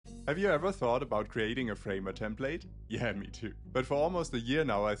Have you ever thought about creating a Framer template? Yeah, me too. But for almost a year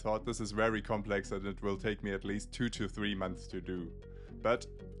now I thought this is very complex and it will take me at least 2 to 3 months to do. But,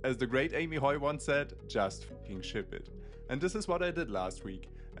 as the great Amy Hoy once said, just fucking ship it. And this is what I did last week.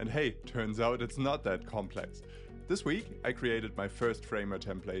 And hey, turns out it's not that complex. This week I created my first Framer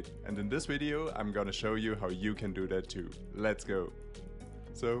template, and in this video I'm gonna show you how you can do that too. Let's go!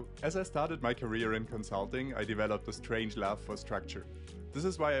 So, as I started my career in consulting, I developed a strange love for structure. This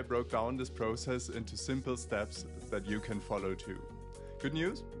is why I broke down this process into simple steps that you can follow too. Good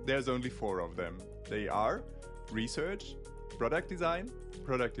news? There's only 4 of them. They are research, product design,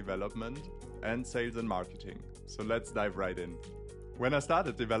 product development, and sales and marketing. So let's dive right in. When I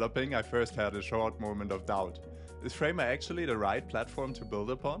started developing, I first had a short moment of doubt. Is Framer actually the right platform to build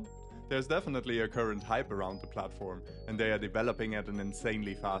upon? There's definitely a current hype around the platform, and they are developing at an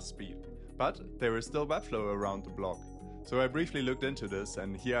insanely fast speed. But there is still Webflow around the block. So I briefly looked into this,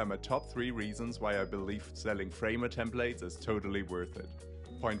 and here are my top 3 reasons why I believe selling Framer templates is totally worth it.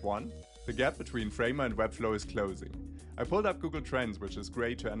 Point 1. The gap between Framer and Webflow is closing. I pulled up Google Trends, which is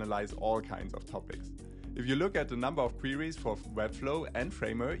great to analyze all kinds of topics. If you look at the number of queries for Webflow and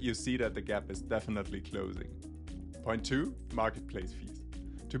Framer, you see that the gap is definitely closing. Point 2. Marketplace fees.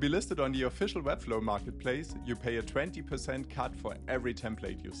 To be listed on the official Webflow marketplace, you pay a 20% cut for every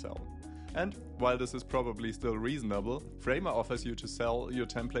template you sell. And while this is probably still reasonable, Framer offers you to sell your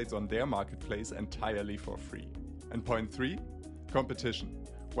templates on their marketplace entirely for free. And point 3. Competition.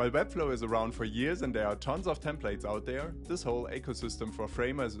 While Webflow is around for years and there are tons of templates out there, this whole ecosystem for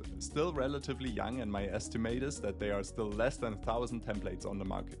Framer is still relatively young, and my estimate is that there are still less than 1,000 templates on the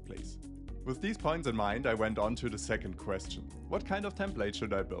marketplace. With these points in mind, I went on to the second question. What kind of template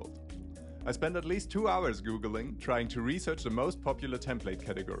should I build? I spent at least 2 hours Googling, trying to research the most popular template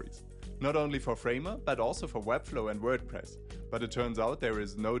categories. Not only for Framer, but also for Webflow and WordPress. But it turns out there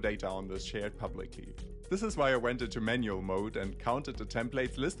is no data on this shared publicly. This is why I went into manual mode and counted the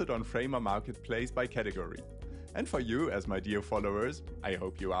templates listed on Framer Marketplace by category. And for you, as my dear followers, I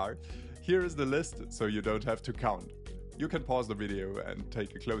hope you are, here is the list so you don't have to count. You can pause the video and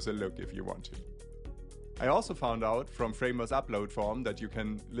take a closer look if you want to. I also found out from Framer's upload form that you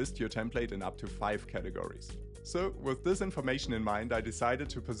can list your template in up to 5 categories. So, with this information in mind, I decided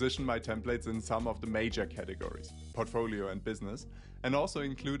to position my templates in some of the major categories, portfolio and business, and also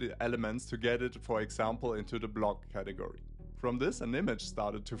included elements to get it, for example, into the blog category. From this, an image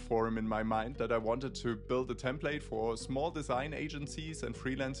started to form in my mind that I wanted to build a template for small design agencies and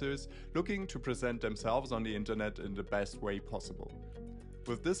freelancers looking to present themselves on the internet in the best way possible.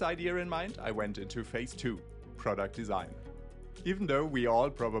 With this idea in mind, I went into phase 2, product design. Even though we all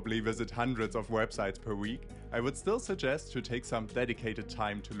probably visit hundreds of websites per week, I would still suggest to take some dedicated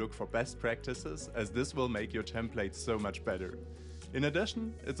time to look for best practices, as this will make your templates so much better. In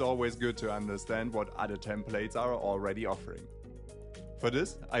addition, it's always good to understand what other templates are already offering. For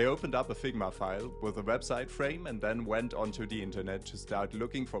this, I opened up a Figma file with a website frame and then went onto the internet to start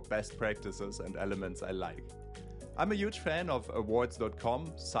looking for best practices and elements I like. I'm a huge fan of awards.com,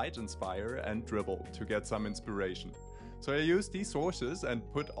 SiteInspire and Dribbble to get some inspiration. So I used these sources and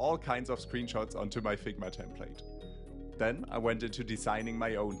put all kinds of screenshots onto my Figma template. Then I went into designing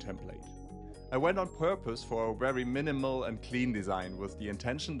my own template. I went on purpose for a very minimal and clean design with the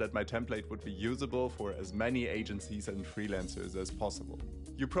intention that my template would be usable for as many agencies and freelancers as possible.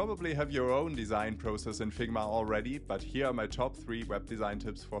 You probably have your own design process in Figma already, but here are my top 3 web design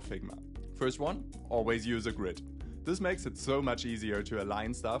tips for Figma. First one, always use a grid. This makes it so much easier to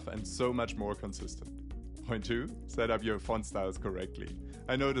align stuff and so much more consistent. Point 2, set up your font styles correctly.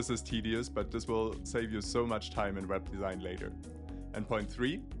 I know this is tedious, but this will save you so much time in web design later. And point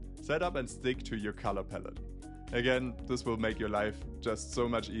 3, set up and stick to your color palette. Again, this will make your life just so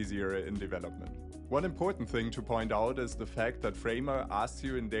much easier in development. One important thing to point out is the fact that Framer asks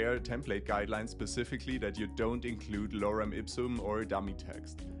you in their template guidelines specifically that you don't include lorem ipsum or dummy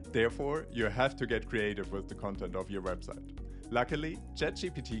text. Therefore, you have to get creative with the content of your website. Luckily,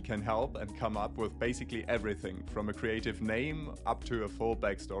 ChatGPT can help and come up with basically everything, from a creative name up to a full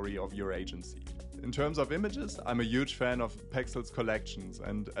backstory of your agency. In terms of images, I'm a huge fan of Pexel's collections,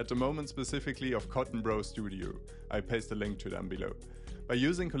 and at the moment specifically of Cotton Bro Studio. I paste a link to them below. By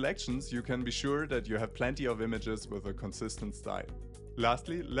using collections, you can be sure that you have plenty of images with a consistent style.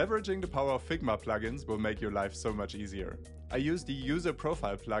 Lastly, leveraging the power of Figma plugins will make your life so much easier. I use the user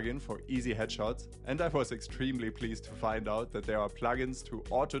profile plugin for easy headshots, and I was extremely pleased to find out that there are plugins to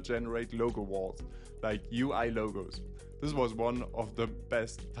auto-generate logo walls, like UI logos. This was one of the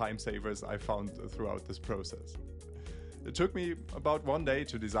best time savers I found throughout this process. It took me about 1 day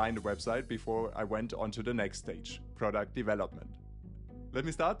to design the website before I went on to the next stage, product development. Let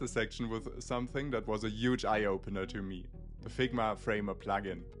me start this section with something that was a huge eye-opener to me, the Figma Framer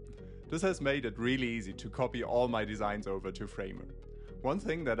plugin. This has made it really easy to copy all my designs over to Framer. One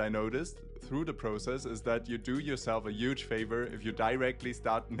thing that I noticed through the process is that you do yourself a huge favor if you directly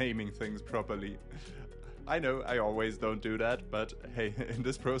start naming things properly. I know I always don't do that, but hey, in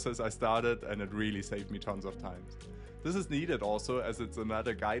this process I started and it really saved me tons of time. This is needed also as it's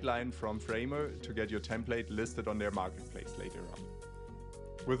another guideline from Framer to get your template listed on their marketplace later on.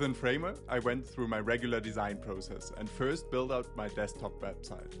 Within Framer, I went through my regular design process and first built out my desktop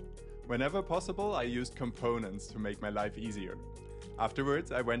website. Whenever possible, I used components to make my life easier.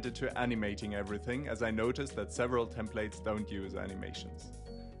 Afterwards, I went into animating everything as I noticed that several templates don't use animations.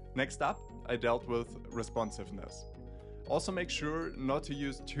 Next up, I dealt with responsiveness. Also make sure not to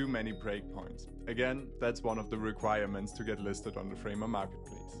use too many breakpoints. Again, that's one of the requirements to get listed on the Framer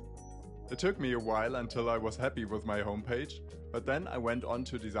marketplace. It took me a while until I was happy with my homepage, but then I went on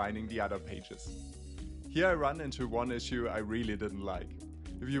to designing the other pages. Here I run into one issue I really didn't like.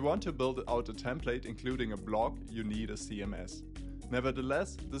 If you want to build out a template including a blog, you need a CMS.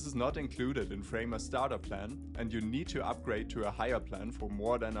 Nevertheless, this is not included in Framer's starter plan and you need to upgrade to a higher plan for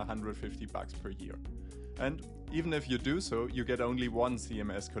more than $150 per year. And even if you do so, you get only one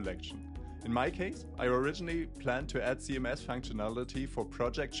CMS collection. In my case, I originally planned to add CMS functionality for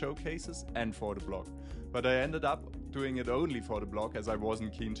project showcases and for the blog, but I ended up doing it only for the blog as I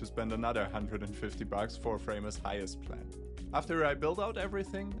wasn't keen to spend another $150 for Framer's highest plan. After I built out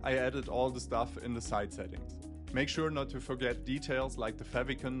everything, I added all the stuff in the site settings. Make sure not to forget details like the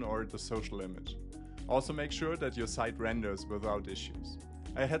favicon or the social image. Also make sure that your site renders without issues.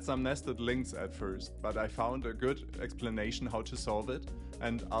 I had some nested links at first, but I found a good explanation how to solve it,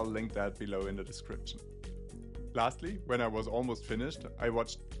 and I'll link that below in the description. Lastly, when I was almost finished, I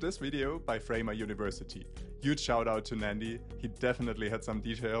watched this video by Framer University. Huge shout out to Nandy, he definitely had some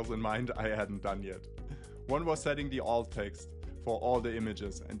details in mind I hadn't done yet. One was setting the alt text for all the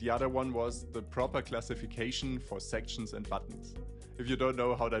images, and the other one was the proper classification for sections and buttons. If you don't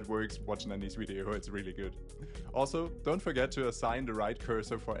know how that works, watch Nandy's video, it's really good. Also, don't forget to assign the right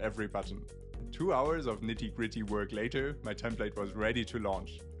cursor for every button. 2 hours of nitty-gritty work later, my template was ready to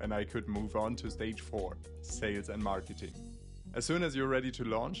launch, and I could move on to stage 4, sales and marketing. As soon as you're ready to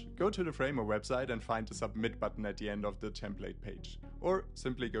launch, go to the Framer website and find the submit button at the end of the template page, or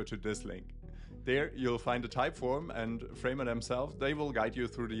simply go to this link. There you'll find a type form, and Framer themselves, they will guide you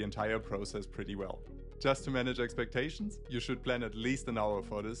through the entire process pretty well. Just to manage expectations, you should plan at least an hour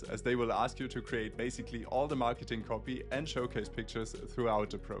for this, as they will ask you to create basically all the marketing copy and showcase pictures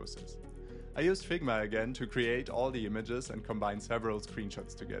throughout the process. I used Figma again to create all the images and combine several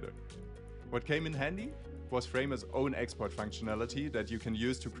screenshots together. What came in handy was Framer's own export functionality that you can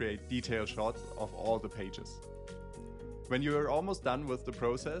use to create detailed shots of all the pages. When you are almost done with the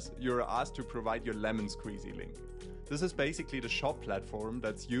process, you are asked to provide your Lemon Squeezy link. This is basically the shop platform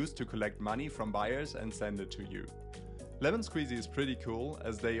that's used to collect money from buyers and send it to you. Lemon Squeezy is pretty cool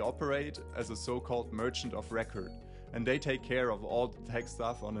as they operate as a so-called merchant of record, and they take care of all the tech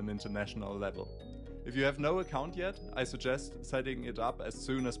stuff on an international level. If you have no account yet, I suggest setting it up as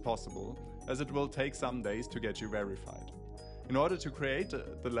soon as possible, as it will take some days to get you verified. In order to create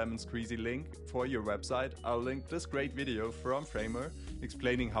the Lemon Squeezy link for your website, I'll link this great video from Framer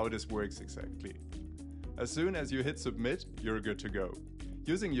explaining how this works exactly. As soon as you hit submit, you're good to go.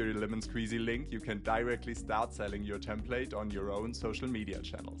 Using your Lemon Squeezy link, you can directly start selling your template on your own social media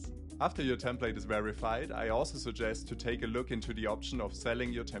channels. After your template is verified, I also suggest to take a look into the option of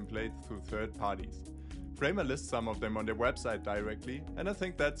selling your template through third parties. Framer lists some of them on their website directly, and I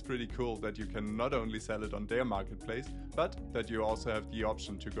think that's pretty cool that you can not only sell it on their marketplace, but that you also have the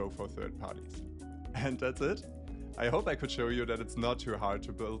option to go for third parties. And that's it. I hope I could show you that it's not too hard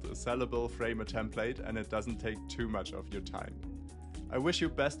to build a sellable Framer template and it doesn't take too much of your time. I wish you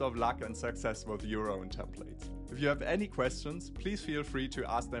best of luck and success with your own templates. If you have any questions, please feel free to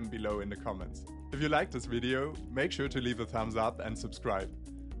ask them below in the comments. If you liked this video, make sure to leave a thumbs up and subscribe.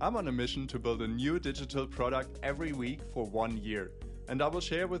 I'm on a mission to build a new digital product every week for 1 year, and I will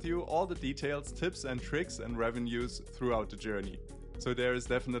share with you all the details, tips and tricks and revenues throughout the journey. So there is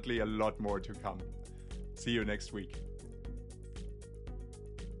definitely a lot more to come. See you next week.